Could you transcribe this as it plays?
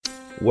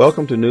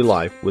Welcome to New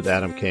Life with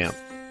Adam Camp.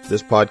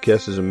 This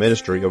podcast is a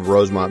ministry of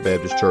Rosemont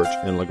Baptist Church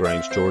in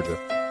LaGrange, Georgia.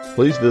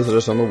 Please visit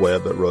us on the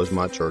web at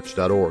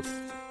rosemontchurch.org.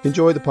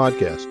 Enjoy the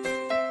podcast.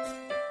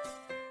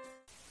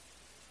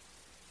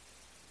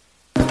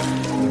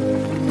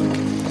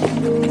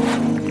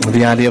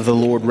 The idea of the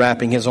Lord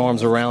wrapping His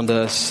arms around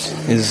us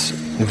is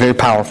very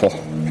powerful.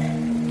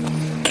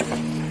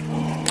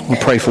 We'll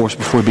pray for us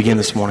before we begin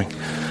this morning.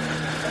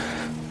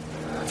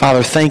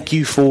 Father, thank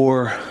you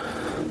for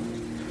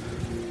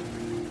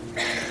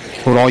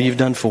Lord, all you've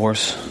done for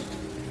us.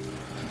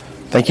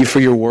 Thank you for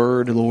your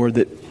word, Lord,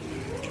 that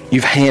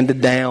you've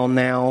handed down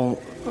now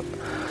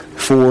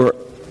for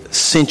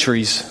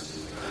centuries.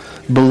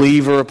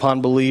 Believer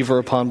upon believer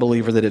upon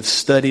believer that have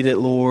studied it,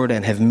 Lord,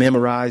 and have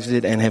memorized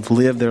it and have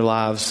lived their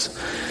lives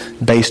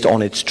based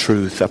on its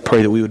truth. I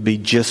pray that we would be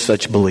just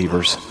such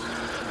believers.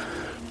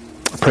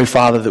 I pray,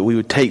 Father, that we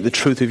would take the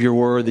truth of your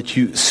word, that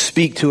you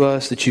speak to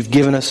us, that you've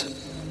given us,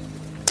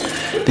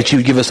 that you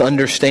would give us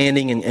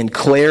understanding and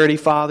clarity,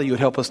 Father. You would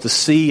help us to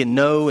see and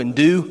know and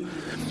do.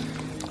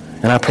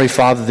 And I pray,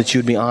 Father, that you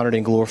would be honored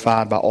and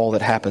glorified by all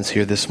that happens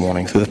here this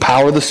morning. Through the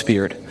power of the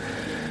Spirit,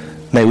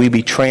 may we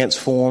be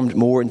transformed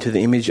more into the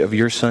image of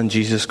your Son,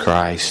 Jesus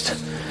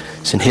Christ.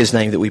 It's in His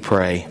name that we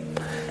pray.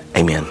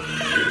 Amen.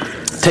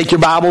 Take your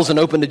Bibles and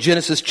open to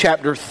Genesis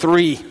chapter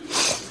 3.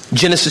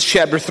 Genesis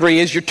chapter 3.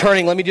 As you're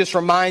turning, let me just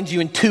remind you,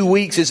 in 2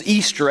 weeks is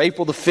Easter,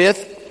 April the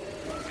 5th.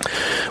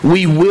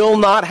 We will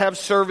not have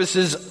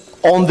services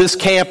on this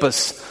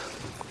campus.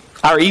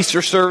 Our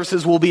Easter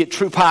services will be at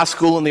Troop High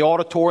School in the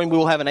auditorium. We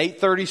will have an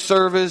 8:30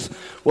 service.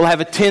 We'll have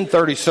a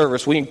 10:30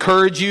 service. We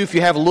encourage you, if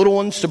you have little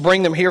ones, to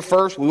bring them here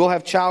first. We will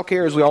have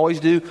childcare as we always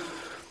do.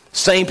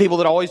 Same people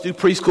that always do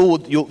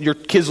preschool. Your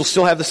kids will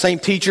still have the same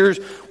teachers.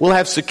 We'll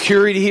have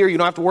security here. You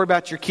don't have to worry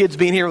about your kids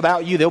being here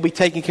without you. They'll be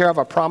taken care of,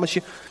 I promise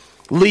you.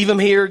 Leave them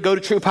here. Go to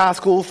Troop High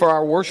School for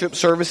our worship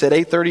service at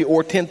 8:30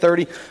 or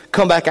 10:30.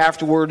 Come back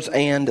afterwards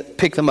and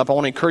pick them up. I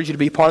want to encourage you to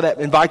be part of that.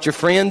 Invite your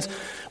friends.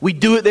 We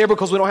do it there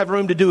because we don't have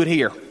room to do it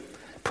here.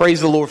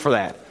 Praise the Lord for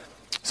that.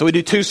 So we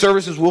do 2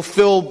 services. We'll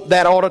fill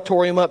that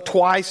auditorium up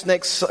twice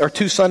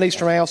 2 Sundays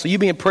from now. So you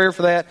be in prayer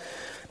for that.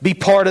 Be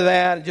part of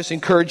that. I just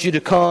encourage you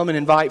to come and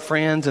invite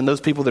friends and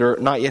those people that are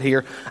not yet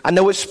here. I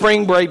know it's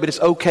spring break, but it's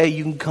okay.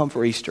 You can come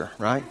for Easter,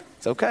 right?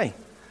 It's okay.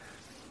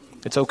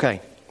 It's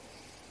okay.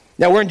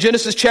 Now we're in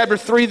Genesis chapter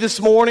 3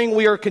 this morning.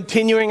 We are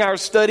continuing our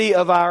study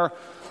of our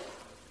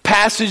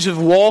passage of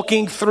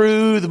walking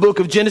through the book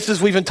of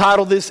Genesis. We've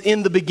entitled this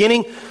In the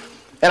Beginning.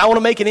 And I want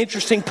to make an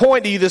interesting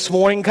point to you this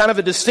morning, kind of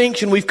a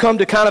distinction. We've come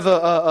to kind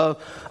of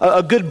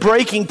a good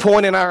breaking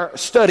point in our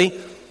study.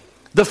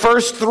 The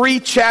first 3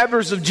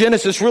 chapters of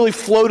Genesis really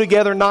flow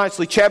together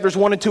nicely. Chapters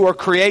 1 and 2 are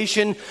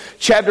creation.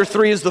 Chapter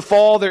 3 is the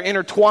fall. They're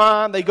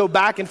intertwined. They go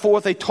back and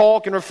forth. They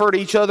talk and refer to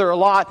each other a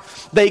lot.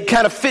 They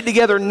kind of fit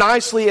together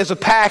nicely as a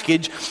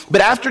package.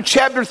 But after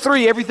chapter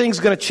 3, everything's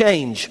going to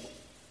change.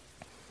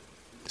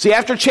 See,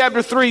 after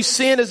chapter 3,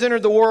 sin has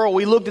entered the world.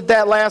 We looked at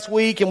that last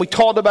week and we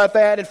talked about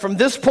that. And from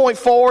this point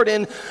forward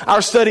in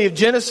our study of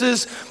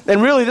Genesis,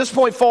 and really this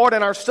point forward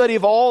in our study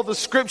of all the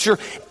Scripture,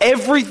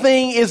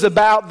 everything is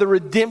about the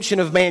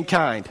redemption of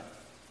mankind.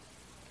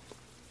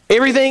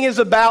 Everything is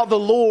about the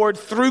Lord,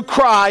 through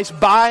Christ,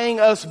 buying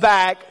us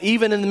back,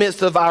 even in the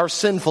midst of our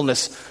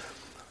sinfulness.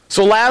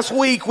 So last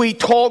week we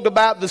talked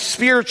about the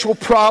spiritual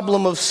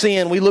problem of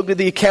sin. We looked at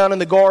the account in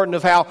the garden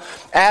of how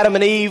Adam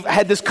and Eve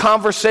had this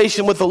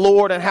conversation with the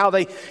Lord and how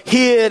they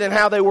hid and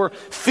how they were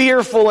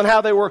fearful and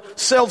how they were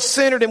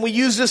self-centered. And we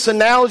used this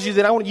analogy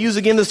that I want to use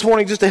again this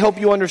morning just to help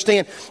you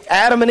understand.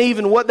 Adam and Eve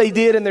and what they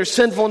did in their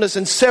sinfulness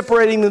and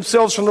separating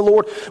themselves from the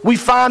Lord. We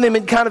find them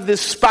in kind of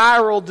this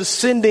spiral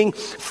descending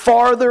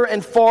farther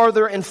and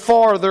farther and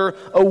farther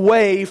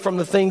away from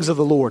the things of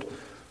the Lord.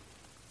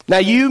 Now,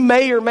 you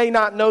may or may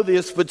not know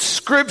this, but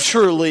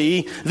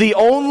scripturally, the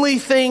only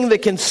thing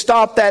that can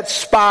stop that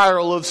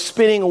spiral of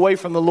spinning away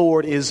from the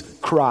Lord is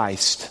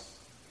Christ.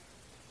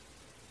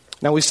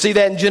 Now, we see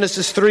that in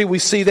Genesis 3. We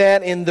see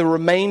that in the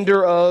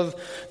remainder of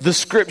the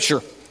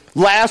Scripture.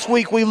 Last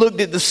week, we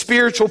looked at the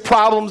spiritual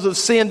problems of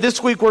sin.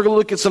 This week, we're going to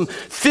look at some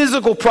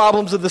physical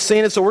problems of the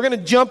sin. And so we're going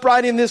to jump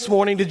right in this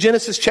morning to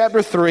Genesis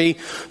chapter 3,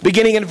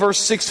 beginning in verse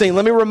 16.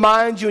 Let me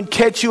remind you and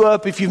catch you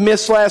up if you've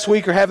missed last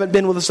week or haven't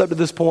been with us up to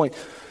this point.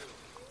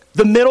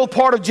 The middle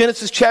part of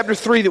Genesis chapter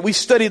 3 that we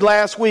studied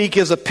last week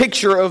is a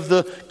picture of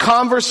the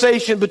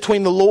conversation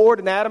between the Lord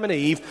and Adam and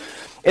Eve.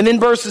 And then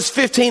verses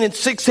 15 and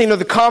 16 are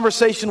the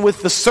conversation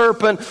with the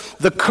serpent,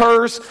 the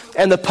curse,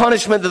 and the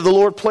punishment that the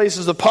Lord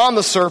places upon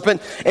the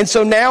serpent. And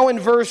so now in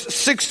verse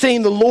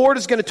 16, the Lord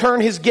is going to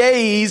turn His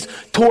gaze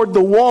toward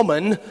the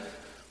woman.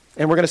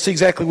 And we're going to see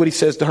exactly what He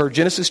says to her.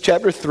 Genesis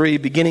chapter 3,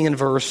 beginning in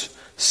verse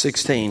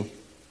 16.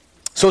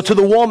 So to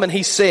the woman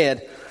He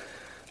said,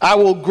 I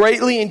will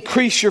greatly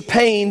increase your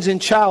pains in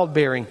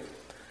childbearing.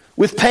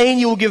 With pain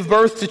you will give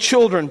birth to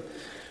children.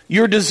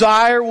 Your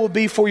desire will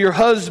be for your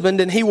husband,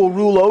 and he will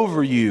rule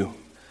over you.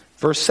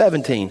 Verse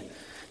 17.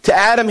 To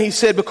Adam he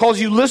said,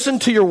 because you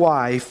listened to your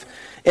wife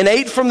and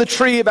ate from the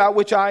tree about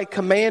which I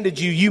commanded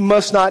you, you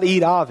must not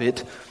eat of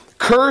it.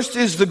 Cursed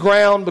is the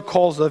ground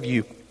because of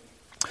you.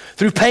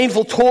 Through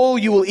painful toil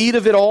you will eat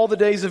of it all the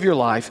days of your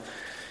life.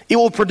 It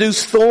will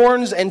produce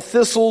thorns and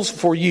thistles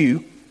for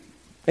you,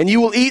 and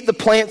you will eat the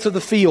plants of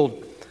the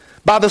field.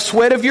 By the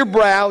sweat of your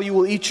brow you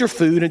will eat your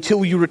food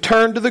until you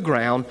return to the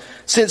ground,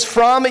 since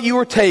from it you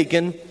were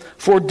taken,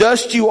 for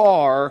dust you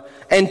are,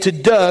 and to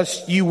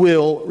dust you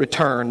will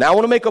return. Now I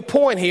want to make a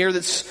point here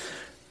that's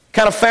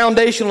kind of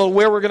foundational to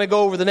where we're going to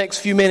go over the next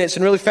few minutes,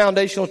 and really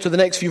foundational to the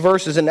next few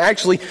verses, and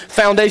actually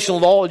foundational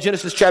to all of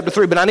Genesis chapter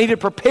 3. But I need to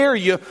prepare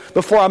you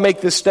before I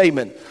make this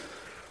statement.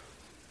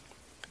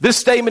 This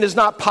statement is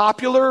not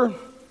popular.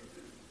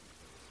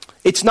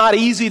 It's not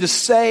easy to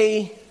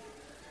say.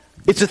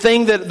 It's a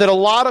thing that a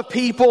lot of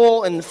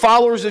people and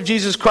followers of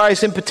Jesus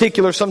Christ in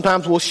particular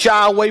sometimes will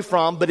shy away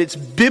from, but it's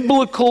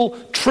biblical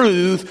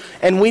truth,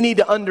 and we need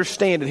to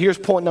understand it. Here's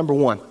point number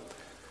one.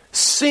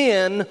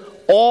 Sin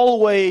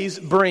always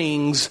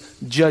brings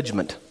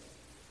judgment.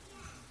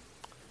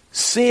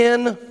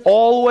 Sin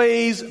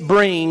always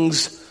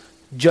brings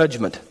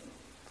judgment.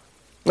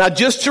 Now,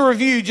 just to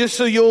review, just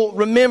so you'll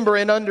remember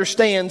and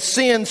understand,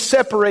 sin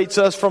separates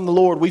us from the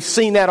Lord. We've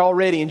seen that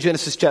already in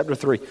Genesis chapter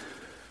 3.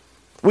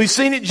 We've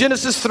seen it in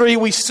Genesis 3.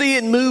 We see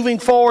it moving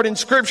forward in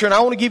Scripture. And I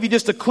want to give you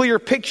just a clear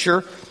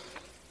picture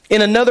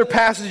in another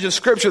passage of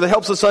Scripture that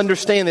helps us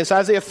understand this.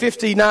 Isaiah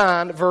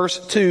 59 verse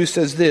 2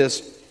 says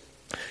this: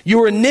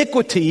 Your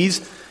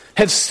iniquities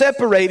have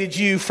separated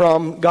you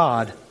from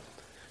God.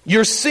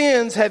 Your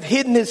sins have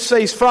hidden His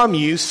face from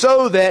you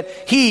so that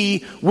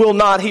He will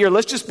not hear.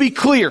 Let's just be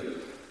clear.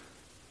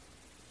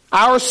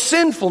 Our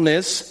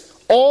sinfulness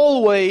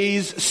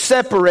always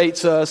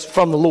separates us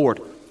from the Lord.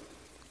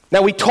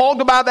 Now, we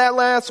talked about that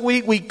last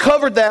week. We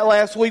covered that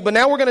last week. But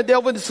now we're going to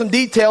delve into some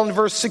detail in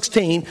verse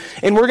 16.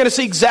 And we're going to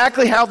see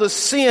exactly how the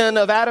sin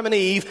of Adam and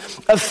Eve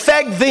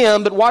affect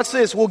them. But watch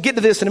this. We'll get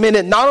to this in a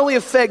minute. Not only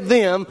affect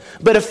them,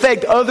 but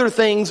affect other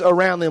things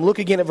around them. Look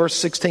again at verse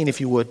 16,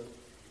 if you would.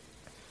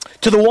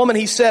 To the woman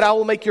He said, I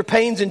will make your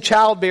pains in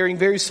childbearing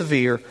very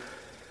severe.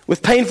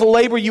 With painful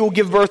labor you will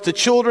give birth to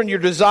children. Your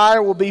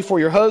desire will be for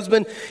your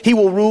husband. He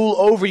will rule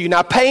over you.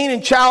 Now, pain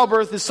in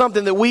childbirth is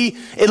something that we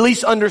at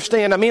least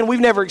understand. I mean,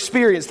 we've never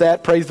experienced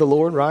that, praise the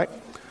Lord, right?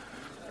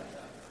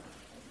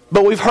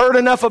 But we've heard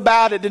enough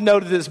about it to know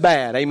that it's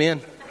bad,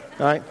 amen?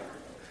 Right?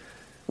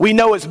 We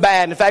know it's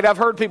bad. In fact, I've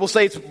heard people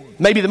say it's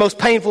maybe the most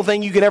painful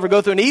thing you could ever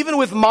go through. And even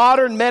with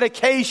modern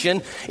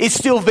medication, it's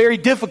still very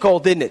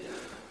difficult, isn't it?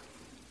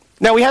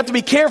 Now, we have to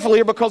be careful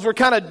here because we're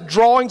kind of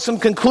drawing some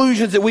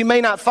conclusions that we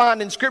may not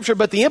find in Scripture.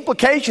 But the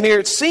implication here,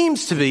 it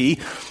seems to be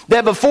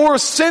that before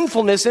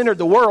sinfulness entered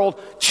the world,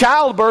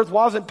 childbirth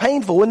wasn't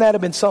painful. Wouldn't that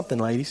have been something,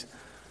 ladies?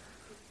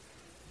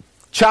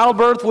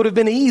 Childbirth would have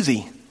been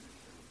easy.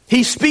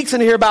 He speaks in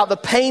here about the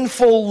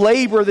painful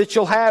labor that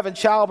you'll have in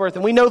childbirth.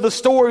 And we know the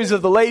stories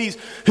of the ladies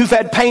who've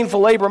had painful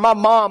labor.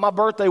 My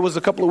birthday was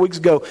a couple of weeks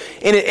ago.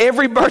 And at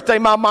every birthday,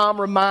 my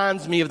mom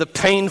reminds me of the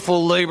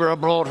painful labor I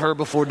brought her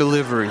before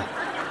delivery.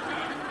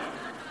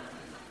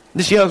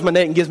 This hugs my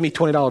neck and gives me a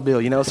 $20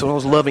 bill, so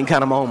those loving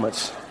kind of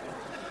moments.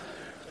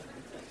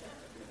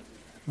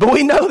 But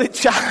we know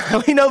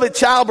that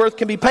childbirth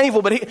can be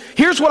painful. But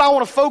here's what I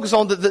want to focus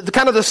on, the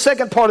kind of the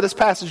second part of this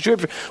passage of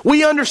Scripture.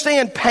 We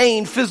understand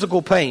pain,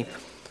 physical pain.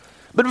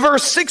 But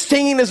verse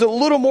 16 is a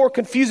little more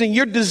confusing.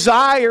 Your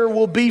desire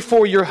will be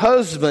for your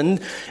husband,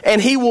 and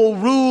he will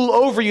rule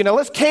over you. Now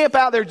let's camp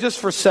out there just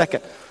for a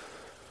second.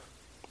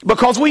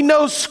 Because we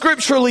know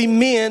scripturally,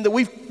 men, that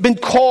we've been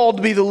called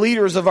to be the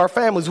leaders of our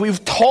families.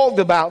 We've talked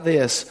about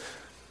this.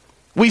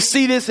 We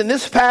see this in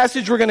this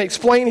passage we're going to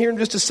explain here in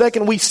just a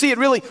second. We see it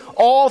really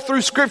all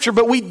through Scripture,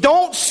 but we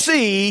don't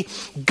see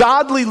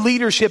godly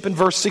leadership in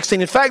verse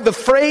 16. In fact, the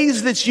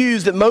phrase that's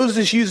used, that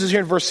Moses uses here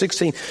in verse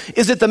 16,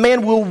 is that the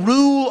man will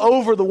rule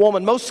over the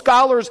woman. Most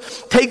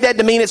scholars take that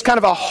to mean it's kind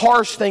of a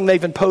harsh thing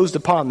they've imposed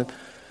upon them.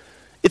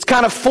 It's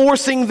kind of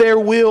forcing their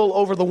will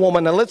over the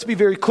woman. Now let's be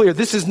very clear.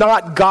 This is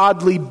not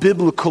godly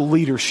biblical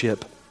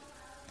leadership.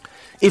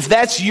 If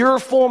that's your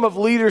form of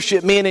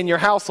leadership, men, in your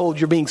household,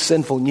 you're being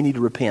sinful and you need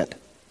to repent.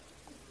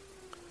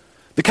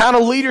 The kind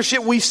of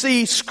leadership we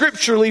see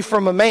scripturally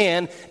from a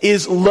man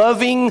is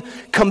loving,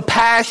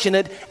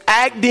 compassionate,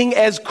 acting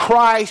as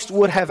Christ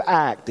would have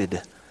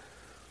acted.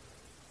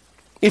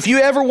 If you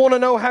ever want to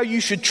know how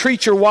you should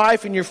treat your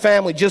wife and your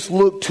family, just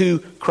look to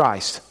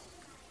Christ.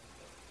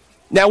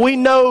 Now, we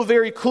know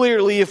very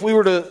clearly, if we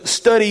were to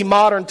study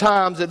modern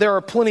times, that there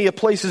are plenty of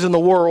places in the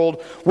world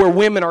where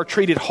women are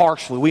treated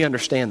harshly. We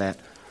understand that.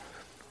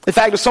 In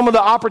fact, some of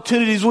the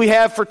opportunities we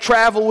have for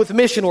travel with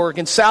mission work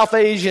in South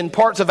Asia and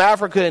parts of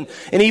Africa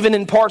and even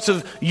in parts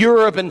of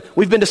Europe, and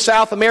we've been to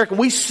South America,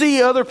 we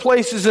see other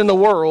places in the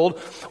world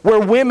where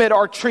women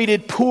are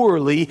treated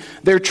poorly,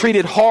 they're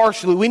treated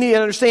harshly. We need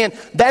to understand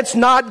that's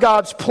not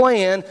God's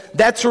plan.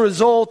 That's a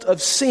result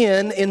of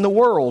sin in the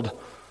world.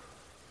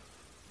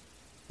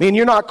 I mean,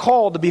 you're not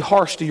called to be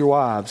harsh to your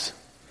wives.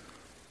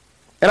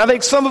 And I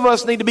think some of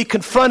us need to be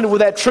confronted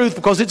with that truth,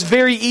 because it's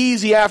very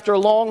easy after a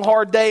long,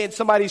 hard day and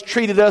somebody's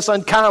treated us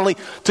unkindly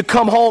to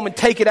come home and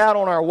take it out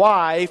on our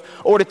wife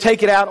or to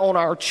take it out on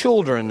our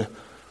children.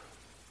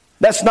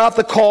 That's not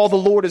the call the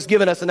Lord has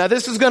given us. And now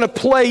this is going to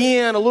play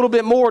in a little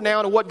bit more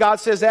now to what God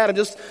says to Adam.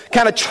 Just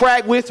kind of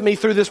track with me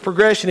through this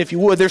progression, if you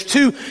would. There's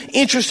two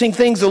interesting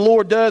things the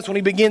Lord does when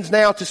he begins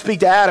now to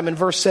speak to Adam in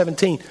verse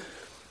 17.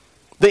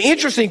 The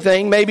interesting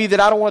thing, maybe, that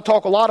I don't want to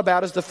talk a lot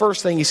about is the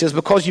first thing he says,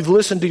 because you've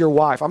listened to your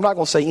wife. I'm not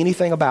going to say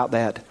anything about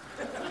that.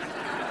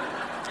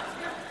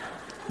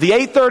 The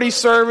 8:30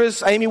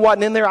 service, Amy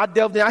wasn't in there. I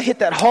delved in. I hit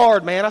that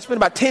hard, man. I spent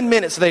about 10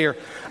 minutes there.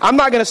 I'm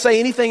not going to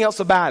say anything else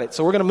about it,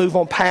 so we're going to move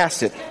on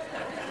past it.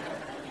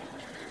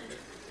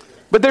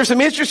 But there's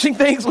some interesting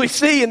things we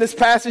see in this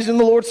passage when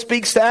the Lord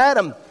speaks to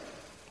Adam.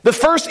 The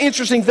first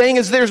interesting thing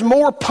is there's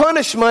more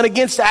punishment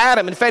against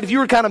Adam. In fact, if you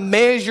were to kind of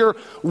measure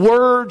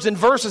words and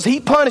verses, he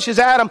punishes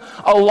Adam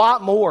a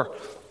lot more.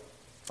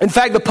 In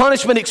fact, the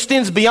punishment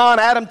extends beyond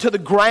Adam to the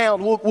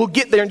ground. We'll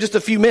get there in just a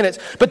few minutes.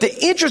 But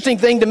the interesting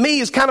thing to me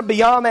is kind of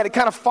beyond that. It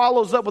kind of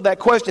follows up with that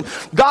question.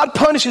 God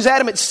punishes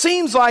Adam, it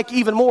seems like,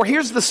 even more.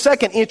 Here's the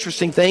second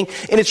interesting thing,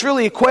 and it's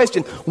really a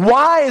question.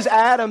 Why is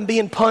Adam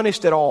being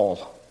punished at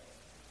all?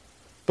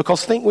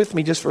 Because think with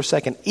me just for a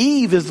second.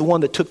 Eve is the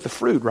one that took the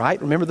fruit,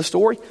 right? Remember the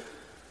story?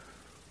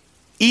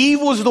 Eve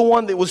was the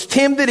one that was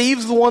tempted.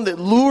 Eve's the one that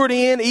lured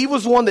in. Eve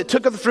was the one that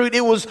took of the fruit.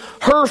 It was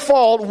her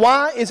fault.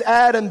 Why is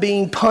Adam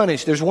being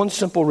punished? There's one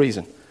simple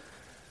reason.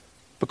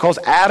 Because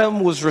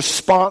Adam was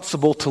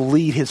responsible to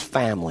lead his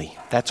family.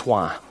 That's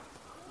why.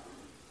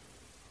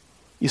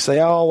 You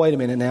say, oh, wait a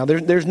minute now.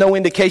 There's no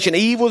indication.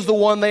 Eve was the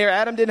one there.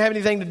 Adam didn't have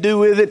anything to do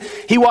with it.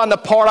 He wasn't a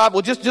part of it.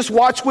 Well, just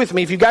watch with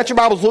me. If you've got your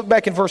Bibles, look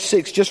back in verse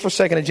 6 just for a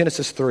second in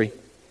Genesis 3.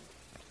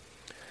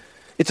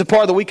 It's a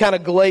part that we kind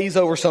of glaze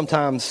over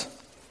sometimes.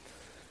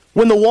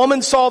 When the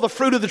woman saw the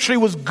fruit of the tree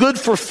was good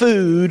for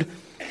food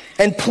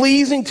and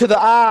pleasing to the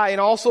eye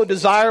and also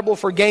desirable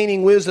for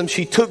gaining wisdom,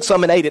 she took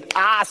some and ate it.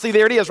 See,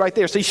 there it is right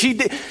there. See, she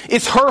did.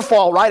 It's her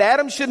fault, right?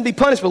 Adam shouldn't be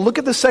punished. But look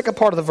at the second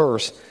part of the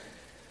verse.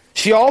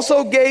 She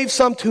also gave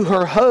some to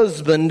her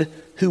husband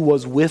who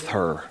was with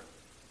her.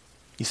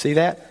 You see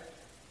that?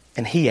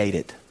 And he ate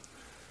it.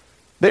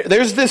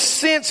 There's this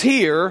sense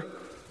here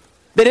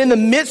that in the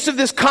midst of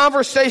this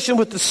conversation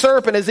with the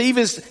serpent, as Eve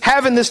is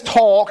having this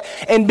talk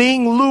and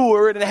being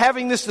lured and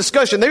having this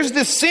discussion, there's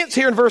this sense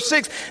here in verse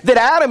 6 that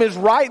Adam is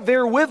right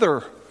there with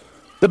her.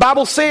 The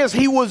Bible says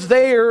he was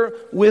there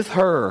with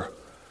her.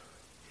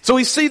 So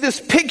we see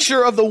this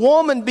picture of the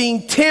woman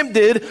being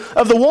tempted,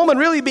 of the woman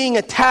really being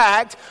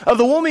attacked, of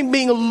the woman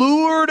being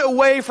lured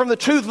away from the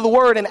truth of the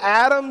word, and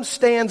Adam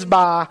stands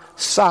by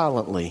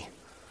silently.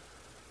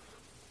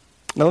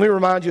 Now let me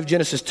remind you of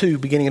Genesis 2,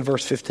 beginning in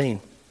verse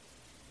 15.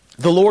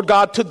 The Lord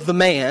God took the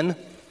man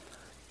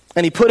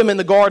and he put him in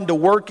the garden to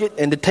work it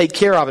and to take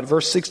care of it.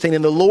 Verse 16,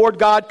 and the Lord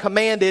God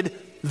commanded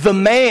the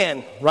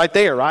man, right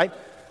there, right?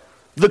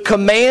 The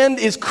command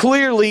is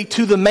clearly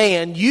to the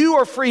man, you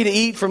are free to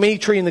eat from any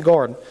tree in the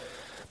garden,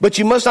 but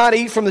you must not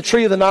eat from the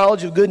tree of the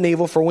knowledge of good and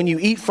evil, for when you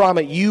eat from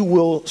it, you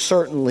will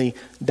certainly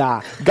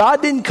die.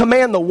 God didn't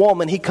command the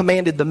woman, he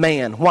commanded the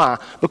man. Why?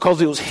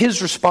 Because it was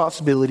his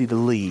responsibility to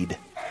lead.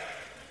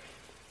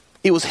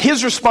 It was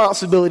his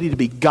responsibility to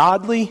be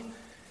godly.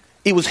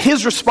 It was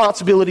his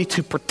responsibility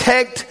to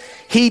protect.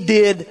 He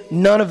did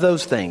none of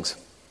those things.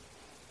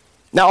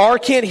 Now, R.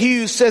 Kent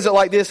Hughes says it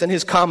like this in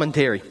his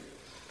commentary.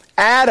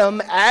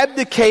 Adam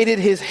abdicated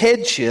his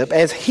headship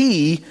as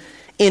he,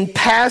 in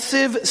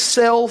passive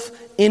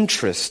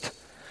self-interest,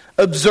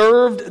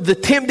 observed the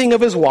tempting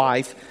of his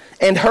wife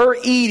and her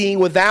eating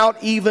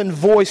without even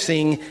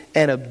voicing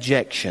an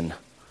objection.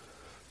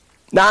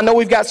 Now, I know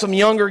we've got some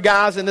younger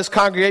guys in this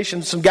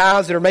congregation, some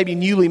guys that are maybe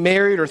newly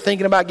married or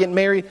thinking about getting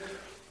married.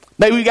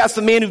 Maybe we've got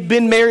some men who've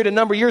been married a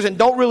number of years and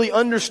don't really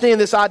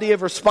understand this idea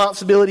of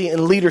responsibility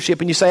and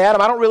leadership. And you say,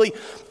 Adam, I don't really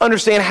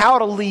understand how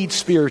to lead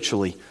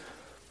spiritually.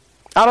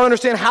 I don't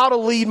understand how to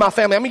lead my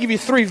family. I'm going to give you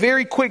 3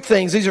 very quick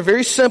things. These are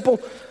very simple.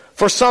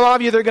 For some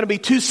of you, they're going to be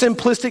too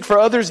simplistic. For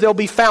others, they'll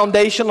be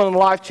foundational and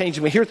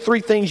life-changing. But here are 3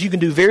 things you can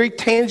do, very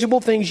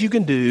tangible things you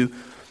can do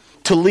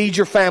to lead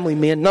your family,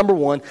 men. Number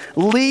 1,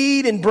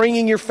 lead in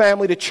bringing your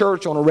family to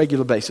church on a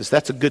regular basis.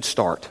 That's a good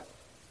start.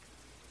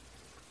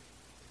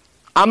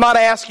 I'm not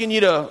asking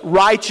you to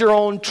write your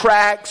own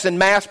tracts and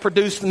mass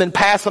produce them and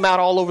pass them out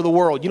all over the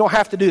world. You don't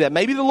have to do that.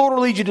 Maybe the Lord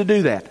will lead you to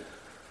do that.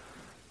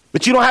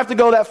 But you don't have to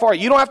go that far.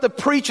 You don't have to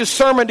preach a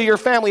sermon to your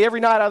family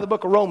every night out of the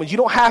book of Romans. You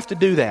don't have to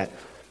do that.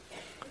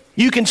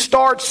 You can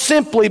start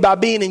simply by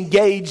being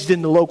engaged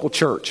in the local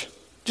church.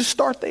 Just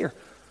start there.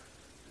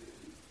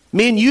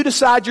 Men, you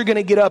decide you're going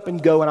to get up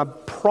and go, and I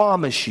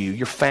promise you,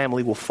 your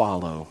family will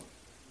follow.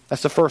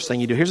 That's the first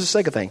thing you do. Here's the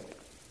second thing.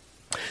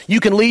 You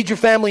can lead your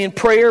family in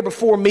prayer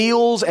before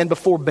meals and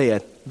before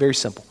bed. Very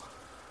simple.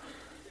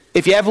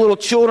 If you have little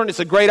children, it's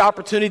a great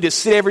opportunity to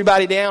sit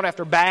everybody down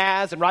after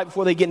baths and right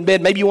before they get in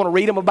bed. Maybe you want to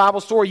read them a Bible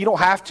story. You don't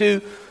have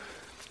to.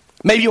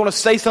 Maybe you want to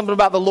say something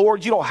about the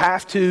Lord. You don't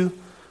have to.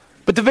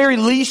 But the very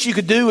least you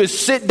could do is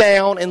sit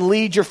down and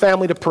lead your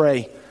family to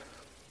pray.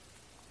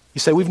 You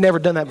say, we've never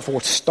done that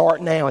before.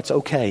 Start now. It's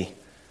okay.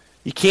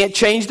 You can't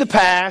change the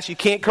past. You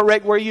can't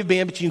correct where you've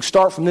been, but you can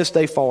start from this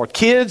day forward.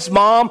 Kids,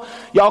 mom,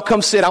 y'all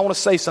come sit. I want to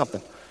say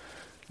something.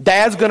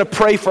 Dad's going to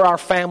pray for our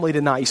family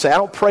tonight. You say, I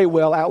don't pray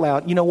well out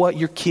loud. You know what?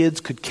 Your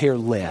kids could care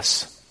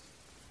less.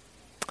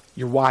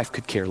 Your wife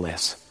could care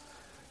less.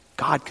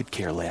 God could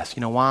care less.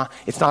 You know why?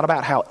 It's not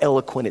about how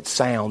eloquent it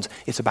sounds.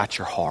 It's about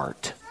your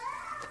heart.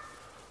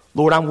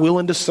 Lord, I'm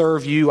willing to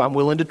serve you. I'm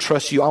willing to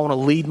trust you. I want to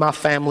lead my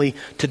family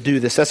to do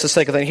this. That's the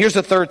second thing. Here's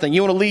the third thing.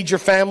 You want to lead your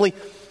family?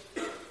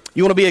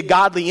 You want to be a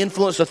godly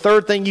influence? The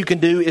third thing you can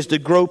do is to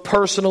grow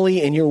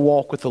personally in your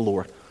walk with the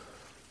Lord.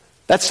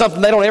 That's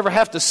something they don't ever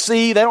have to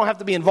see. They don't have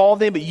to be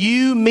involved in. But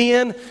you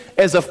men,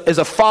 as a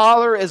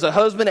father, as a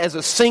husband, as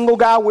a single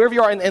guy, wherever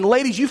you are, and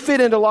ladies, you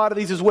fit into a lot of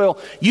these as well.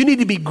 You need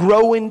to be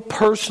growing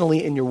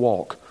personally in your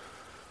walk.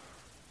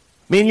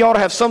 Men, you ought to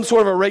have some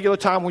sort of a regular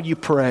time where you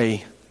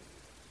pray.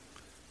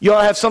 You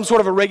ought to have some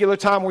sort of a regular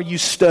time where you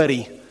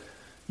study.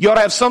 You ought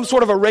to have some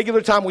sort of a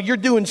regular time where you're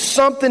doing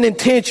something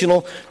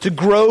intentional to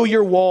grow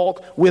your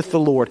walk with the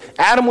Lord.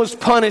 Adam was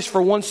punished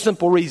for one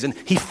simple reason.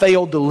 He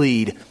failed to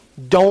lead.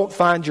 Don't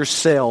find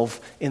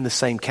yourself in the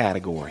same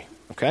category.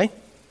 Okay?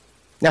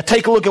 Now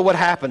take a look at what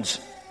happens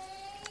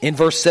in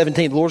verse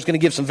 17. The Lord's going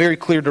to give some very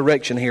clear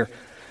direction here.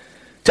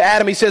 To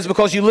Adam he says,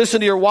 because you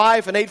listened to your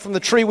wife and ate from the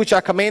tree which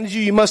I commanded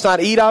you, you must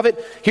not eat of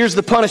it. Here's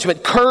the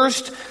punishment.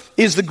 Cursed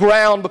is the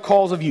ground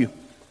because of you.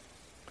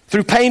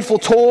 Through painful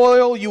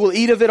toil you will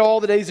eat of it all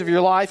the days of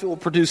your life. It will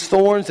produce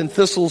thorns and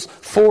thistles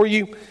for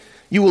you.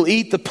 You will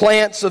eat the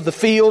plants of the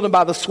field, and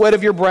by the sweat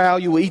of your brow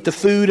you will eat the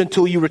food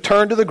until you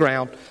return to the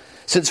ground.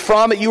 Since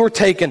from it you were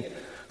taken,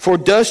 for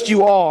dust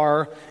you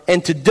are,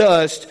 and to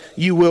dust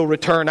you will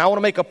return. Now, I want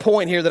to make a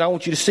point here that I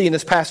want you to see in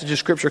this passage of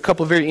Scripture, a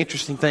couple of very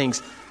interesting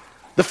things.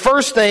 The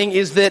first thing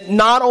is that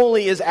not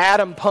only is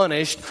Adam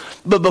punished,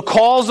 but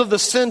because of the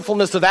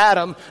sinfulness of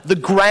Adam, the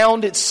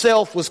ground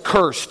itself was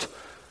cursed.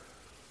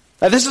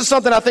 Now, this is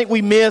something I think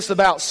we miss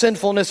about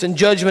sinfulness and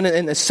judgment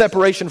and the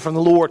separation from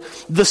the Lord.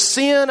 The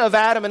sin of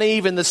Adam and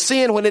Eve and the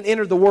sin when it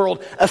entered the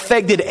world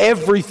affected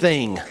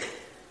everything.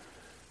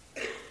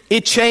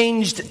 It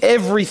changed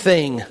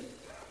everything.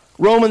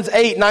 Romans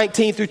 8,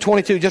 19 through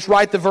 22. Just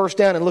write the verse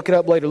down and look it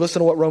up later. Listen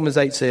to what Romans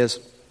 8 says.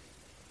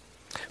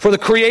 For the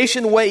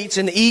creation waits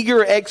in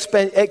eager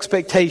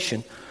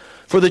expectation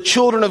for the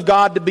children of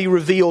God to be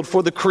revealed.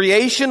 For the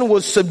creation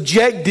was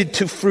subjected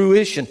to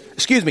frustration.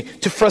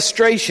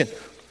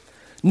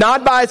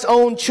 Not by its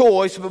own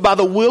choice, but by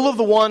the will of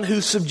the one who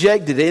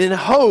subjected it, in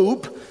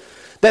hope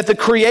that the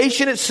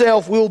creation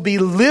itself will be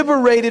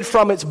liberated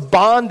from its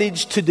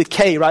bondage to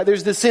decay, right?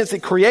 There's this sense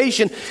that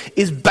creation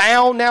is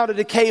bound now to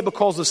decay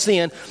because of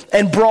sin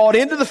and brought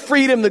into the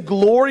freedom, the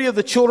glory of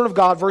the children of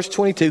God. Verse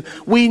 22,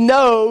 we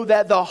know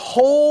that the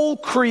whole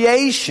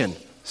creation,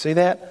 see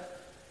that?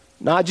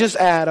 Not just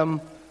Adam,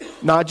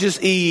 not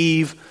just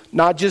Eve,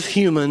 not just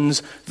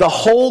humans. The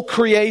whole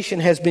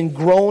creation has been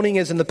groaning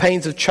as in the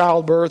pains of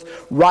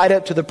childbirth right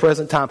up to the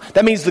present time.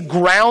 That means the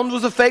ground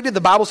was affected.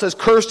 The Bible says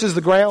cursed is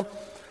the ground.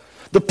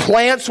 The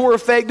plants were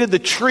affected, the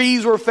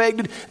trees were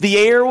affected, the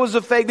air was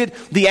affected,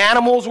 the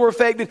animals were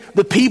affected,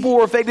 the people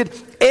were affected.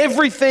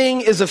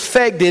 Everything is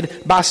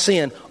affected by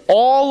sin.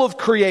 All of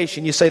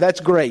creation. You say, that's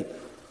great.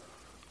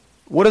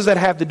 What does that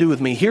have to do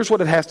with me? Here's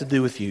what it has to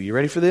do with you. You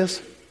ready for this?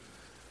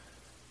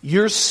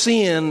 Your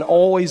sin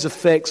always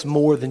affects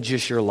more than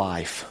just your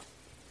life.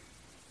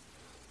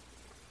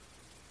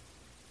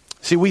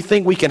 See, we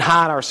think we can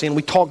hide our sin.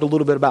 We talked a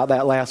little bit about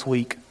that last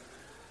week.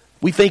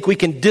 We think we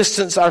can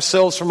distance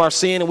ourselves from our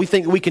sin, and we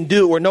think we can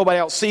do it where nobody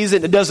else sees it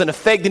and it doesn't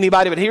affect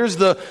anybody. But here's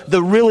the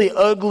really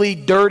ugly,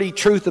 dirty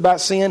truth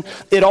about sin.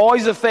 It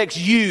always affects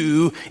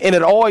you, and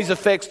it always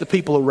affects the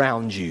people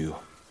around you.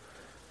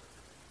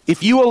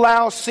 If you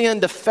allow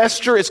sin to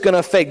fester, it's going to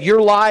affect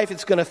your life.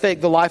 It's going to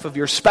affect the life of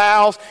your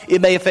spouse.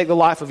 It may affect the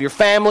life of your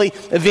family.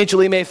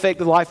 Eventually, it may affect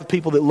the life of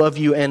people that love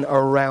you and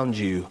are around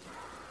you.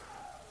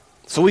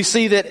 So we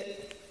see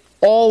that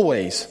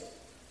always,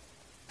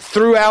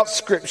 throughout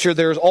Scripture,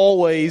 there's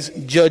always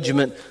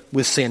judgment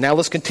with sin. Now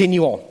let's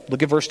continue on.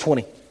 Look at verse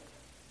 20.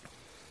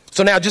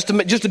 So now, just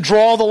to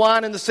draw the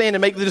line in the sand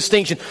and make the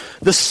distinction,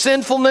 the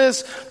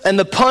sinfulness and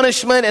the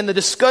punishment and the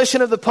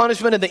discussion of the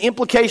punishment and the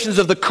implications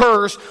of the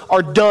curse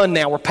are done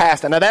now. We're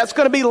past that. Now that's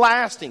going to be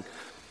lasting.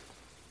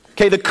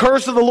 Okay, the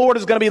curse of the Lord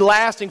is going to be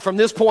lasting from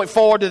this point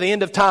forward to the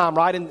end of time,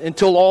 right?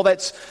 Until all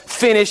that's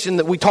finished, and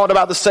that we talked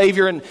about the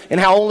Savior and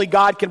how only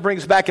God can bring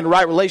us back in the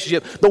right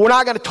relationship. But we're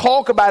not going to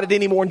talk about it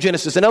anymore in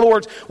Genesis. In other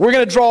words, we're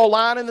going to draw a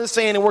line in the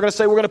sand and we're going to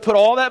say we're going to put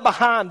all that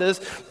behind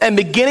us. And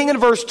beginning in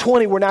verse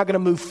 20, we're now going to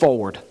move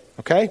forward.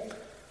 Okay?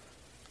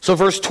 So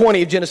verse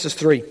 20 of Genesis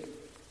 3.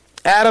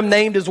 Adam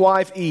named his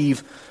wife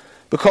Eve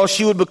because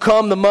she would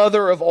become the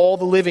mother of all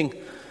the living.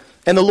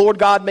 And the Lord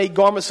God made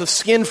garments of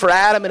skin for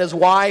Adam and his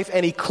wife,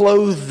 and he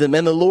clothed them.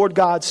 And the Lord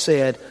God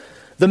said,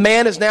 the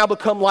man has now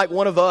become like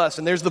one of us.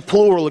 And there's the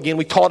plural again.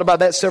 We talked about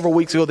that several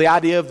weeks ago, the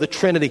idea of the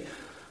Trinity.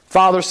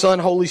 Father, Son,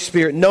 Holy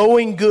Spirit,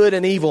 knowing good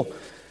and evil.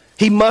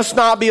 He must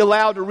not be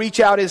allowed to reach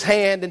out his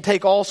hand and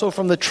take also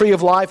from the tree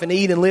of life and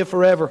eat and live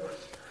forever.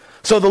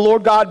 So the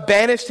Lord God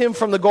banished him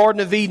from the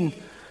Garden of Eden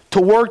to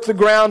work the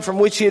ground from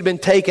which he had been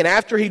taken.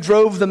 After he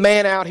drove the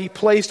man out, he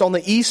placed on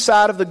the east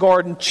side of the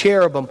garden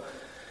cherubim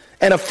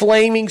and a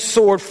flaming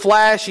sword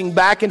flashing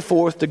back and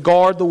forth to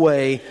guard the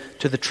way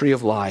to the tree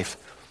of life.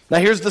 Now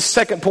here's the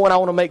second point I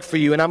want to make for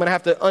you, and I'm going to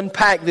have to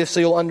unpack this so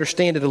you'll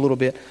understand it a little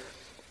bit.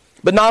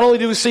 But not only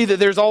do we see that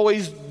there's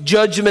always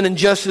judgment and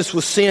justice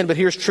with sin, but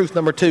here's truth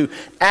number 2.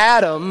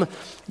 Adam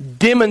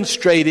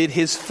demonstrated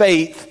his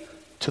faith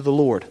to the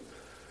Lord.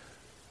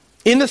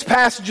 In this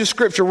passage of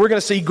Scripture, we're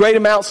going to see great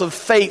amounts of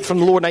faith from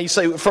the Lord. Now you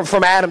say,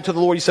 from Adam to the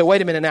Lord, you say,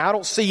 wait a minute, now I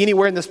don't see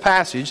anywhere in this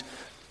passage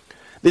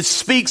that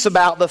speaks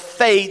about the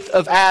faith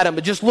of Adam.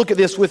 But just look at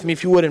this with me,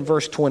 if you would, in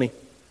verse 20.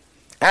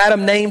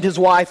 Adam named his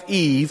wife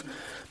Eve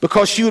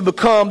because she would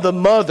become the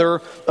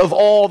mother of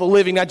all the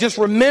living. Now just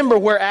remember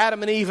where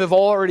Adam and Eve have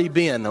already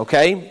been,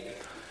 okay?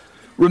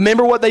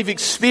 Remember what they've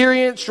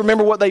experienced.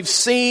 Remember what they've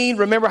seen.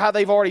 Remember how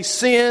they've already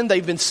sinned.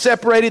 They've been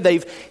separated.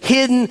 They've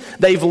hidden.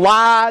 They've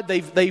lied.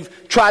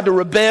 They've tried to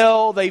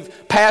rebel.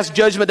 They've passed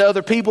judgment to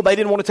other people. They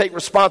didn't want to take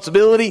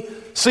responsibility.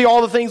 See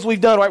all the things we've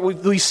done, right?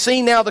 We've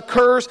seen now the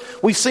curse.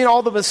 We've seen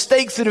all the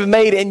mistakes that have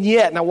made. And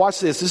yet, now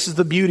watch this. This is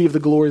the beauty of the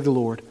glory of the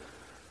Lord.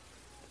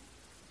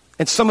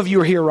 And some of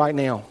you are here right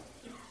now.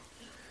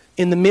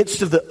 In the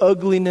midst of the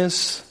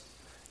ugliness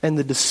and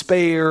the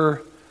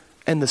despair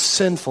and the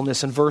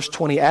sinfulness, in verse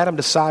 20, Adam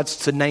decides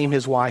to name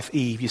his wife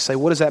Eve. You say,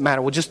 what does that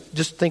matter? Well, just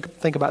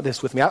think about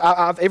this with me.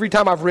 Every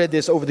time I've read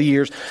this over the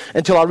years,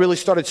 until I really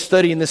started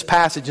studying this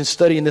passage and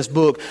studying this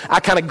book,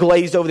 I kind of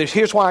glazed over this.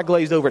 Here's why I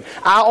glazed over it.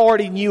 I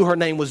already knew her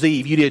name was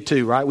Eve. You did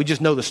too, right? We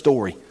just know the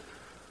story.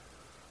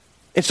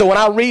 And so when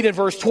I read in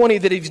verse 20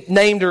 that he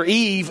named her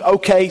Eve,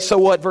 okay, so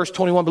what? Verse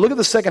 21. But look at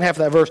the second half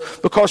of that verse.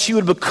 Because she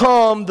would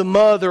become the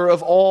mother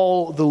of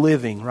all the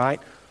living, right?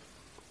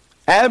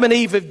 Adam and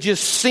Eve have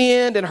just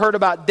sinned and heard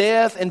about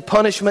death and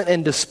punishment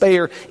and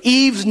despair.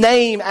 Eve's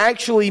name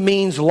actually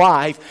means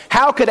life.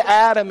 How could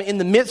Adam, in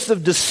the midst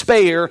of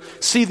despair,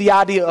 see the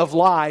idea of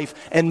life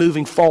and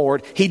moving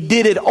forward? He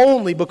did it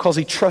only because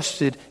he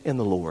trusted in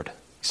the Lord. You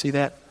see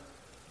that?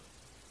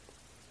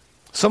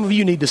 Some of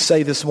you need to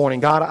say this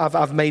morning, God,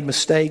 I've made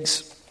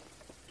mistakes.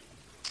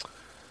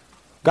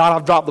 God,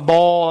 I've dropped the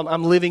ball.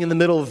 I'm living in the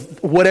middle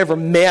of whatever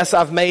mess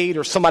I've made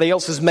or somebody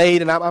else has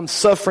made, and I'm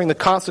suffering the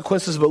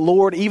consequences. But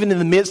Lord, even in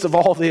the midst of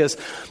all this,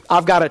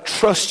 I've got to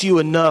trust you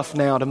enough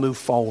now to move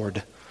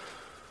forward.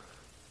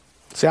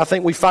 See, I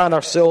think we find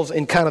ourselves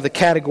in kind of the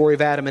category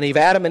of Adam and Eve.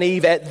 Adam and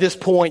Eve at this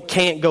point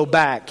can't go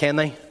back, can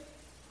they?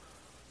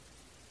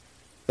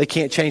 They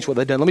can't change what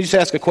they've done. Let me just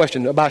ask a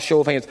question by a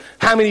show of hands.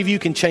 How many of you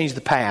can change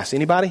the past?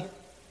 Anybody?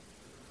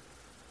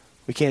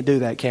 We can't do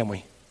that, can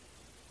we?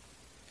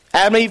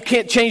 Adam and Eve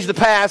can't change the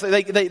past.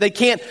 They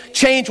can't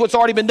change what's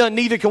already been done.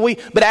 Neither can we.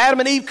 But Adam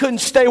and Eve couldn't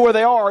stay where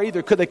they are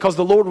either, could they? Because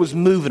the Lord was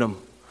moving them.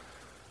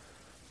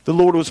 The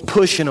Lord was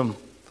pushing them.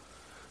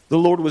 The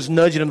Lord was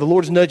nudging them. The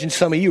Lord's nudging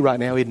some of you right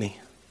now, isn't He?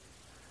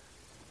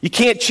 You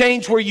can't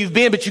change where you've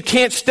been, but you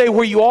can't stay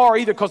where you are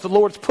either because the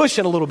Lord's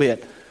pushing a little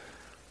bit.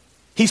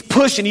 He's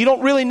pushing. You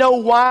don't really know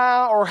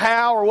why or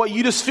how or what.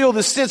 You just feel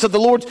this sense of the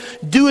Lord's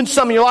doing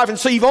something in your life. And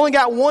so you've only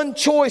got one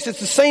choice. It's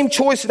the same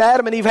choice that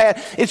Adam and Eve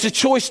had. It's a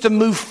choice to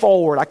move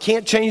forward. I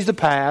can't change the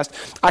past.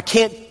 I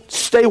can't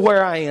stay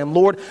where I am.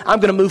 Lord,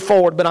 I'm going to move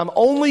forward, but I'm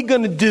only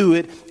going to do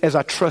it as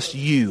I trust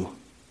you.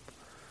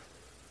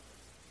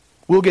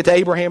 We'll get to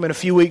Abraham in a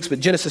few weeks, but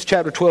Genesis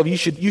chapter 12,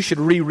 you should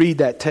reread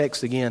that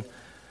text again.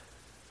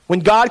 When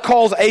God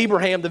calls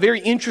Abraham, the very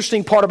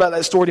interesting part about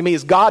that story to me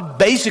is God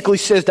basically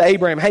says to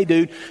Abraham, hey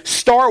dude,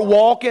 start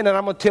walking and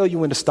I'm going to tell you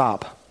when to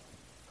stop.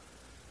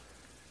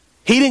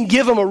 He didn't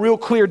give him a real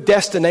clear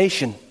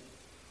destination.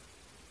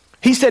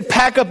 He said,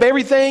 pack up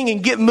everything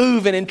and get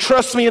moving and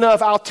trust me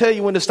enough, I'll tell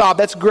you when to stop.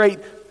 That's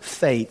great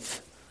faith.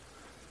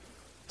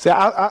 See,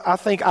 I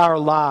think our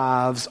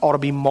lives ought to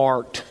be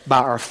marked by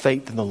our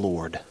faith in the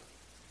Lord.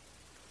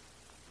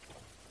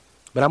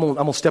 But I'm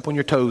going to step on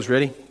your toes.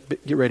 Ready?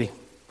 Get ready.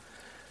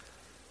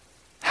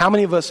 How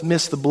many of us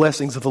miss the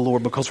blessings of the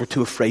Lord because we're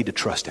too afraid to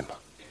trust Him?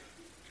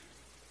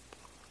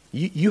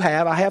 You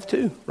have, I have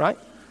too, right?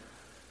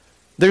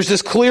 There's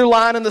this clear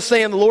line in the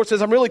sand. The Lord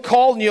says, I'm really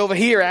calling you over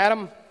here,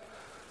 Adam.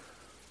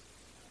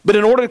 But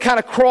in order to kind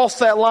of cross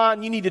that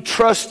line, you need to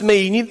trust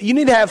me. You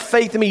need to have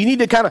faith in me. You need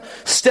to kind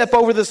of step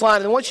over this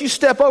line. And once you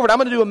step over it, I'm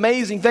going to do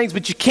amazing things,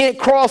 but you can't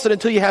cross it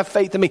until you have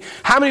faith in me.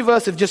 How many of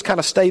us have just kind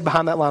of stayed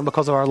behind that line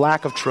because of our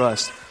lack of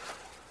trust,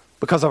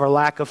 because of our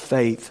lack of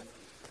faith,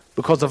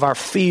 because of our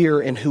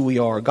fear in who we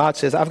are? God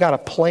says, I've got a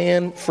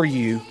plan for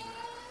you.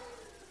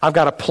 I've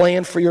got a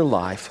plan for your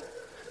life.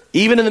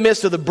 Even in the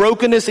midst of the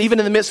brokenness, even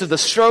in the midst of the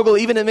struggle,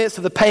 even in the midst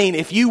of the pain,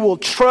 if you will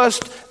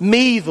trust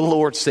me, the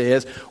Lord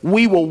says,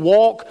 we will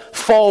walk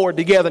forward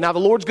together. Now the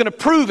Lord's going to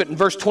prove it in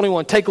verse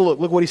 21. Take a look.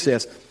 Look what He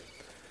says.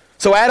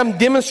 So Adam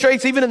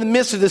demonstrates, even in the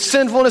midst of the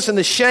sinfulness and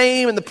the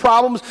shame and the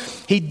problems,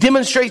 he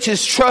demonstrates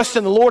his trust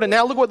in the Lord. And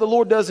now look what the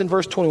Lord does in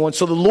verse 21.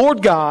 So the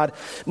Lord God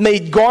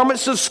made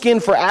garments of skin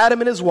for Adam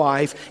and his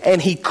wife,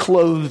 and He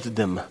clothed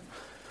them.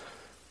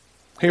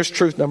 Here's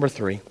truth number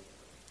 3.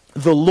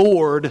 The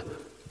Lord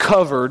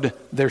covered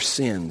their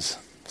sins.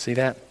 See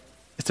that?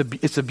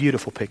 It's a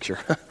beautiful picture.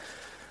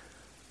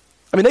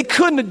 I mean, they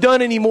couldn't have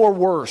done any more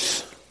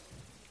worse.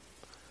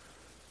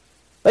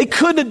 They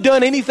couldn't have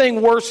done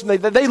anything worse than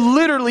they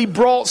literally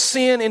brought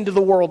sin into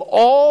the world.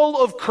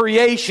 All of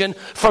creation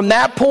from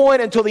that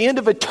point until the end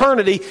of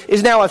eternity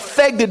is now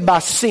affected by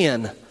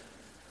sin.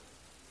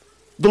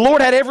 The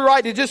Lord had every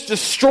right to just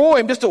destroy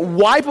him, just to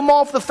wipe him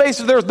off the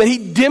face of the earth, but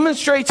he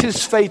demonstrates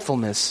his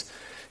faithfulness.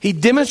 He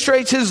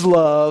demonstrates his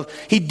love.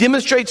 He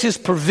demonstrates his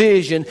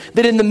provision.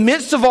 That in the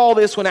midst of all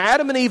this, when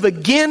Adam and Eve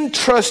again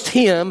trust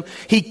him,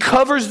 he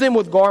covers them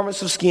with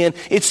garments of skin.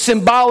 It's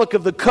symbolic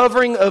of the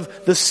covering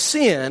of the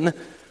sin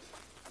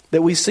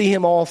that we see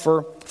him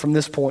offer from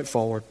this point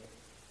forward.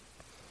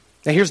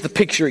 Now here's the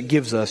picture it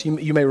gives us.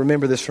 You may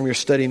remember this from your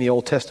study in the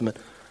Old Testament.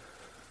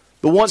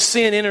 But once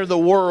sin entered the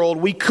world,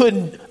 we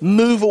couldn't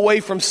move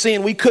away from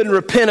sin. We couldn't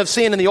repent of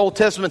sin in the Old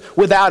Testament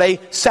without a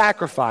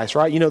sacrifice,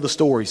 right? You know the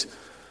stories.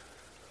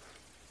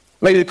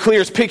 Maybe the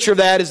clearest picture of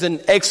that is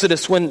in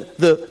Exodus when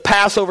the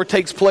Passover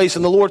takes place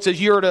and the Lord says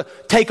you're to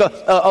take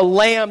a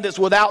lamb that's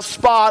without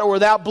spot or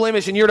without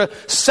blemish and you're to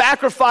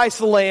sacrifice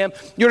the lamb.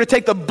 You're to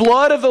take the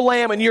blood of the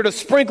lamb and you're to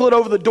sprinkle it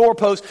over the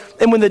doorpost.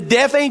 And when the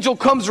death angel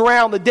comes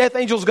around, the death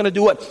angel is going to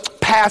do what?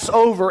 Pass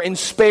over and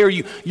spare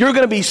you. You're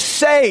going to be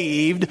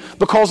saved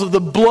because of the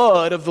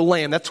blood of the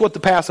lamb. That's what the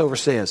Passover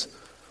says.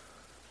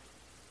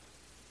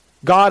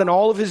 God in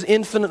all of his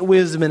infinite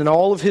wisdom and in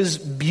all of his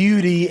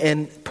beauty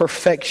and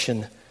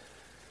perfection,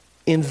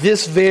 in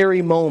this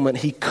very moment,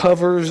 he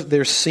covers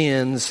their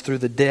sins through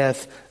the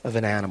death of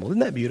an animal.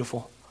 Isn't that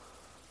beautiful?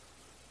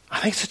 I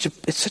think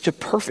it's such a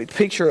perfect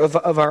picture of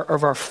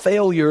our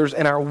failures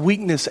and our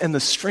weakness and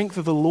the strength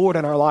of the Lord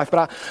in our life.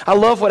 But I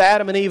love what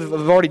Adam and Eve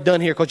have already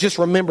done here, because just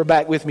remember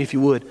back with me if you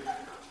would.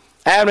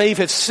 Adam and Eve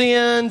have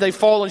sinned. They've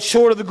fallen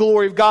short of the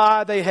glory of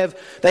God. They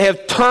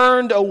have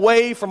turned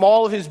away from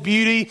all of his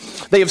beauty.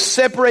 They have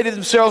separated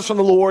themselves from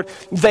the Lord.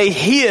 They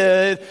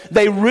hid.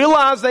 They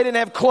realized they didn't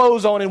have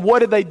clothes on. And what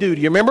did they do? Do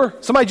you remember?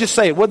 Somebody just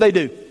say it. What did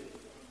they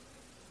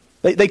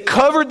do? They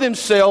covered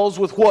themselves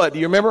with what? Do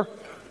you remember?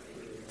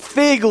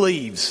 Fig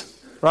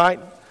leaves. Right?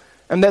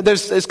 And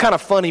it's kind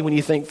of funny when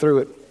you think through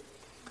it.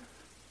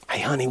 Hey,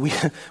 honey,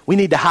 we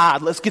need to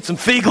hide. Let's get some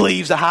fig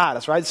leaves to hide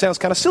us. Right? It sounds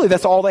kind of silly.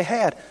 That's all they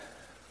had.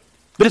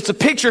 But it's a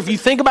picture, if you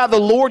think about the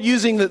Lord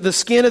using the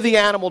skin of the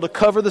animal to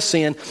cover the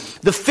sin,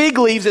 the fig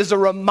leaves is a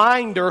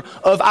reminder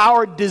of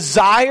our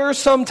desire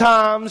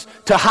sometimes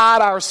to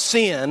hide our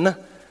sin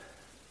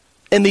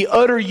and the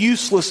utter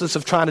uselessness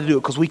of trying to do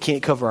it, because we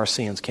can't cover our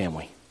sins, can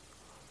we?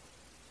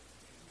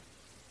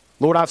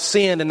 Lord, I've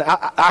sinned and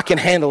I can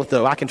handle it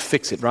though. I can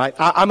fix it, right?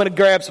 I'm going to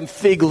grab some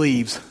fig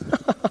leaves.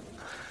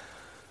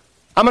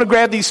 I'm going to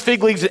grab these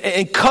fig leaves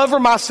and cover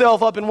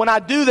myself up. And when I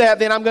do that,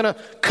 then I'm going to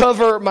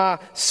cover my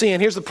sin.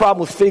 Here's the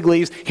problem with fig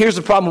leaves. Here's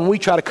the problem when we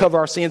try to cover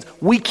our sins.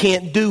 We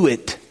can't do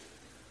it.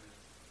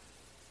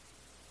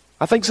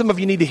 I think some of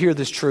you need to hear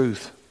this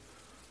truth.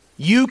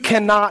 You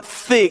cannot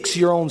fix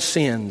your own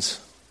sins.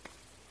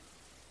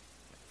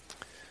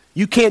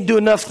 You can't do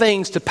enough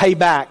things to pay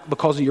back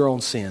because of your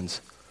own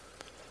sins.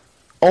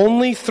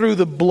 Only through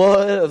the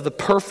blood of the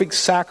perfect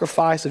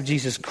sacrifice of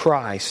Jesus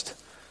Christ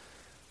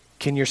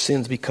can your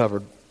sins be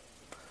covered.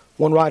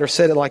 One writer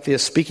said it like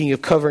this, speaking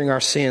of covering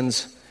our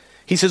sins.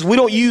 He says, we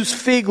don't use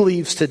fig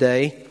leaves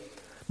today,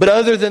 but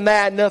other than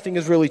that, nothing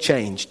has really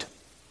changed.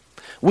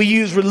 We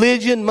use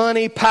religion,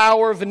 money,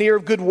 power, veneer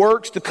of good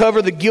works to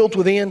cover the guilt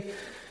within.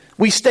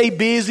 We stay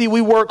busy, we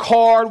work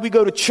hard, we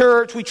go to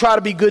church, we try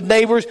to be good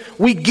neighbors,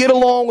 we get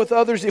along with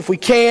others if we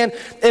can,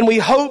 and we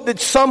hope that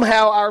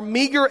somehow our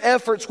meager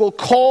efforts will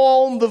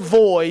calm the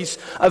voice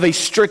of a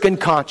stricken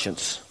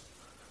conscience.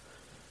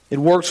 It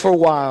works for a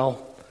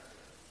while,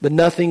 but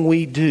nothing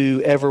we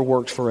do ever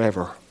works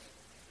forever.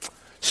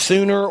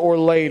 Sooner or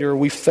later,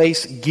 we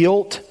face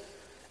guilt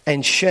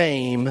and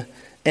shame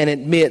and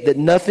admit that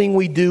nothing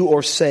we do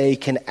or say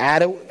can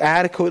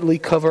adequately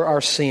cover our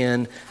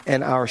sin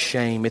and our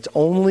shame. It's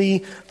only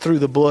through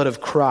the blood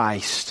of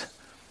Christ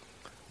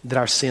that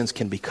our sins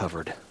can be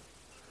covered.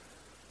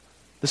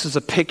 This is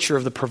a picture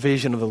of the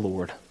provision of the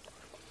Lord.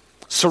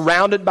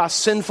 Surrounded by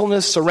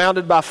sinfulness,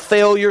 surrounded by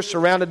failure,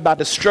 surrounded by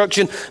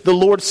destruction, the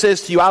Lord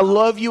says to you, I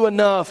love you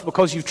enough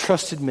because you've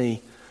trusted me.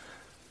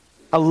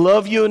 I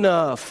love you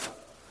enough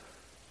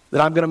that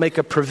I'm going to make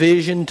a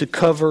provision to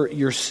cover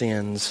your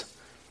sins.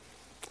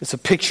 It's a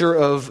picture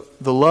of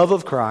the love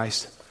of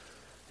Christ.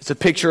 It's a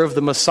picture of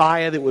the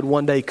Messiah that would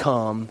one day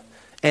come.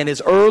 And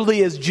as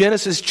early as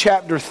Genesis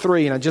chapter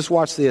 3, and I just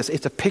watched this,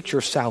 it's a picture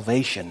of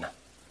salvation.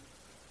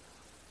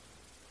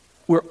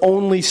 We're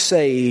only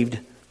saved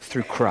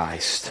through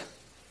Christ.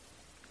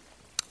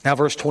 Now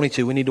verse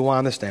 22, we need to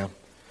wind this down.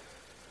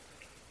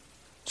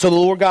 So the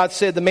Lord God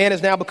said, the man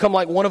has now become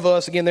like one of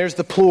us. Again, there's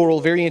the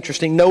plural, very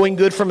interesting. Knowing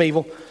good from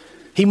evil.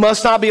 He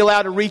must not be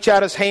allowed to reach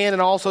out his hand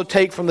and also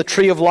take from the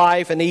tree of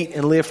life and eat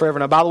and live forever.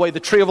 Now, by the way, the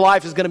tree of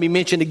life is going to be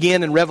mentioned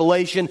again in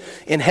Revelation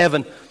in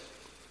heaven.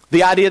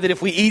 The idea that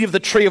if we eat of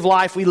the tree of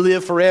life, we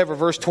live forever.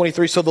 Verse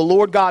 23, so the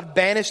Lord God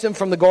banished them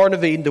from the Garden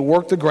of Eden to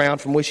work the ground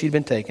from which he'd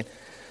been taken.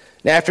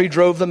 And after he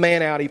drove the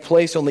man out, he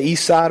placed on the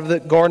east side of the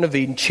Garden of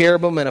Eden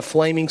cherubim and a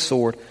flaming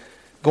sword.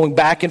 going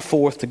back and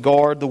forth to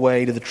guard the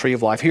way to the tree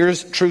of life.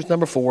 Here's truth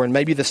number 4, and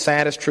maybe the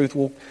saddest truth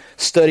we'll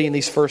study in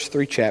these first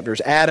 3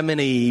 chapters. Adam and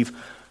Eve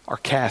are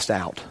cast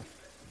out.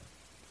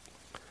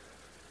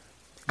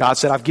 God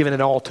said, I've given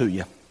it all to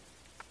you.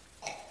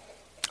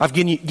 I've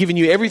given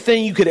you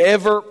everything you could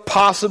ever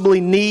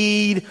possibly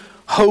need,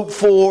 hope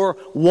for,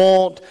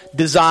 want,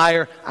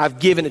 desire. I've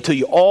given it to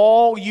you.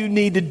 All you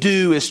need to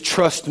do is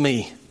trust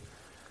me.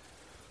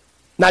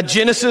 Now,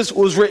 Genesis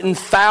was written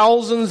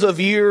thousands of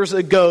years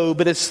ago,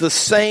 but it's the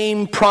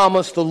same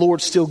promise the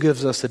Lord still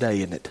gives us today,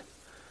 isn't it?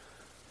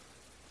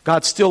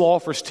 God still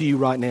offers to you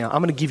right now,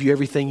 I'm going to give you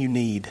everything you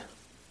need.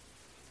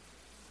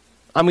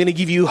 I'm going to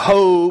give you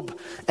hope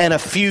and a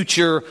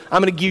future.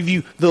 I'm going to give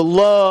you the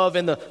love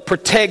and the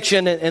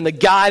protection and the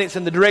guidance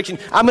and the direction.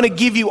 I'm going to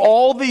give you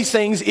all these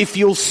things if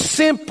you'll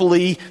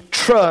simply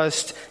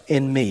trust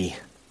in me.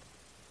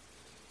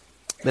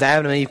 But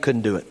Adam and Eve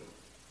couldn't do it.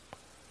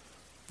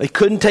 They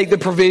couldn't take the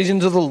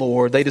provisions of the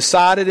Lord. They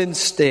decided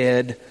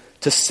instead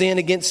to sin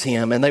against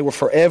Him, and they were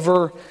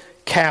forever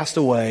cast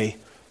away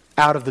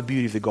out of the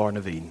beauty of the Garden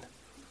of Eden.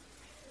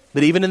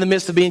 But even in the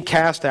midst of being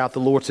cast out, the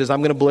Lord says, I'm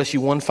going to bless you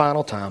one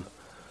final time.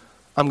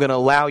 I'm going to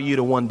allow you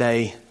to one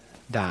day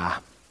die.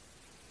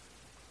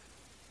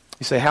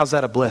 You say, how's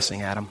that a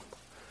blessing, Adam?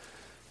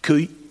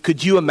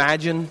 Could you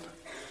imagine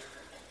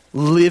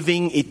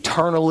living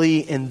eternally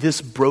in this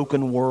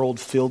broken world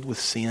filled with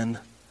sin,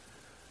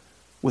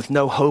 with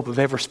no hope of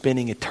ever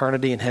spending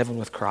eternity in heaven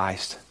with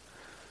Christ?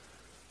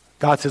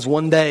 God says,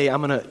 one day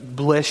I'm going to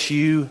bless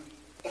you,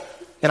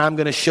 and I'm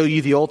going to show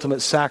you the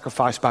ultimate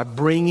sacrifice by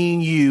bringing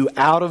you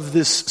out of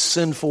this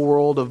sinful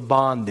world of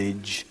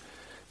bondage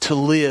to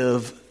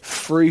live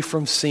free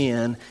from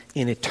sin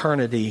in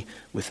eternity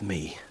with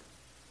me.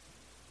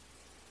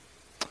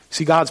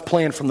 See, God's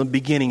plan from the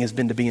beginning has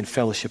been to be in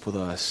fellowship with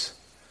us,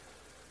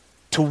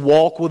 to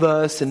walk with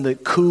us in the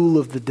cool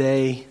of the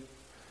day,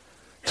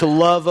 to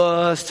love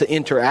us, to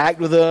interact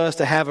with us,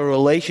 to have a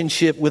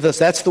relationship with us.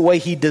 That's the way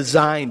He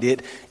designed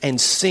it,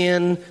 and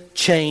sin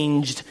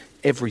changed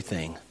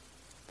everything.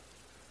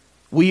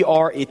 We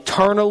are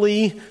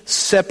eternally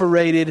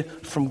separated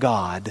from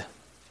God,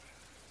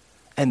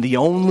 and the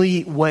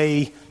only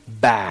way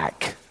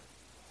back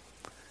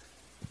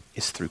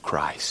is through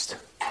Christ.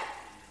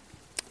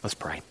 Let's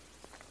pray.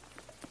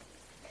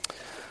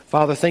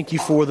 Father, thank you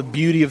for the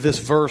beauty of this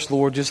verse,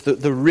 Lord, just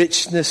the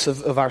richness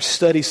of our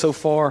study so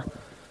far.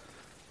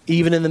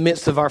 Even in the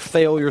midst of our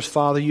failures,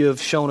 Father, you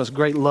have shown us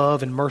great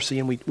love and mercy,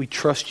 and we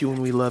trust you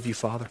and we love you,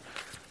 Father.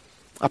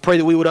 I pray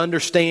that we would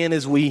understand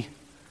as we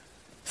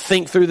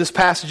think through this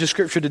passage of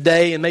Scripture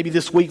today, and maybe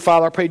this week,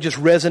 Father, I pray just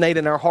resonate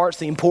in our hearts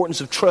the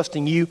importance of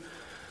trusting you,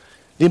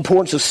 the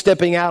importance of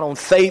stepping out on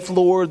faith,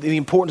 Lord, the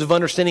importance of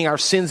understanding our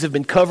sins have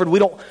been covered. We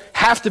don't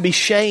have to be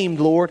shamed,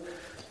 Lord,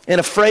 and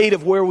afraid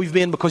of where we've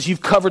been because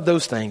you've covered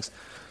those things.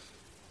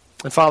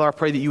 And Father, I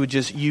pray that you would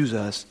just use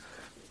us.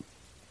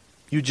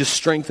 You would just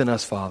strengthen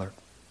us, Father.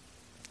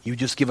 You would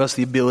just give us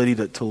the ability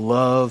to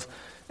love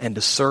and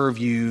to serve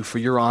you for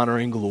your honor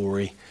and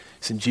glory.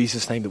 It's in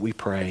Jesus' name that we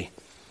pray.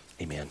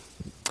 Amen.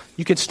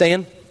 You can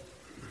stand.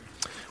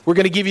 We're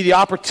going to give you the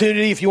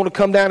opportunity if you want to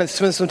come down and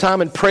spend some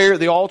time in prayer at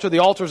the altar. The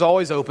altar is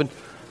always open.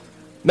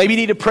 Maybe you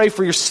need to pray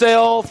for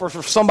yourself or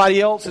for somebody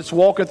else that's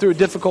walking through a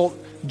difficult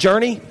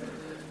journey.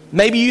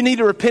 Maybe you need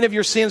to repent of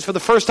your sins for the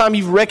first time.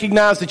 You've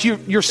recognized that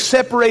you're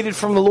separated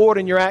from the Lord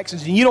in your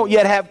actions and you don't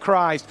yet have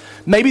Christ.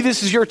 Maybe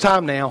this is your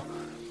time now.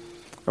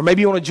 Or maybe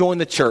you want to join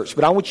the church.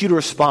 But I want you to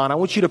respond. I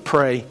want you to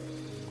pray.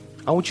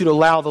 I want you to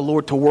allow the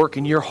Lord to work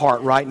in your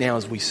heart right now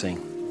as we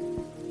sing.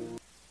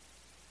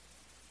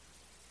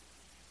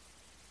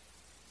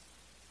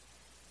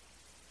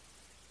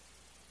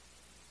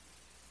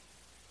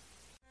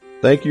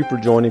 Thank you for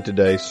joining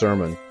today's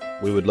sermon.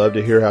 We would love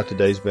to hear how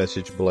today's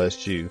message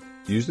blessed you.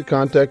 Use the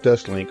Contact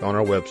Us link on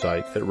our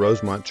website at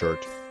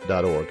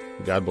rosemontchurch.org.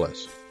 God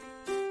bless.